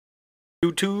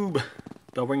YouTube?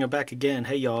 They'll bring it back again.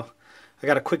 Hey y'all, I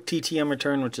got a quick TTM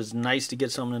return, which is nice to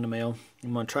get something in the mail.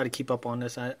 I'm going to try to keep up on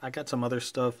this. I got some other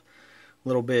stuff a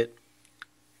little bit,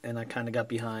 and I kind of got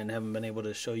behind. Haven't been able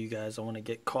to show you guys. I want to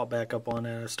get caught back up on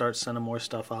it. I start sending more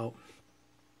stuff out.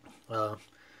 So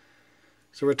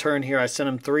return here, I sent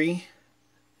him 3.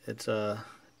 It's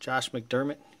Josh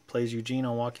McDermott, plays Eugene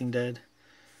on Walking Dead.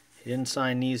 He didn't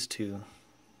sign these 2,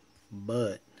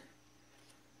 but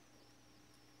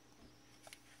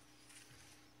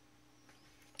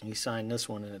he signed this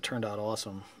one, and it turned out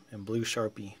awesome in blue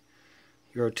Sharpie.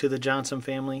 He wrote, "To the Johnson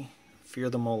family, fear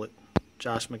the Mullett,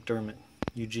 Josh McDermott,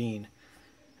 Eugene."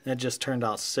 And it just turned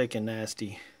out sick and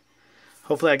nasty.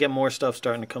 Hopefully I get more stuff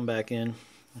starting to come back in.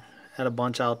 Had a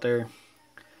bunch out there.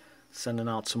 Sending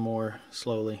out some more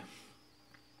slowly.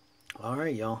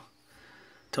 Alright, y'all.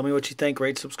 Tell me what you think.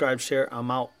 Rate, subscribe, share.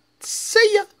 I'm out.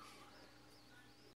 See ya!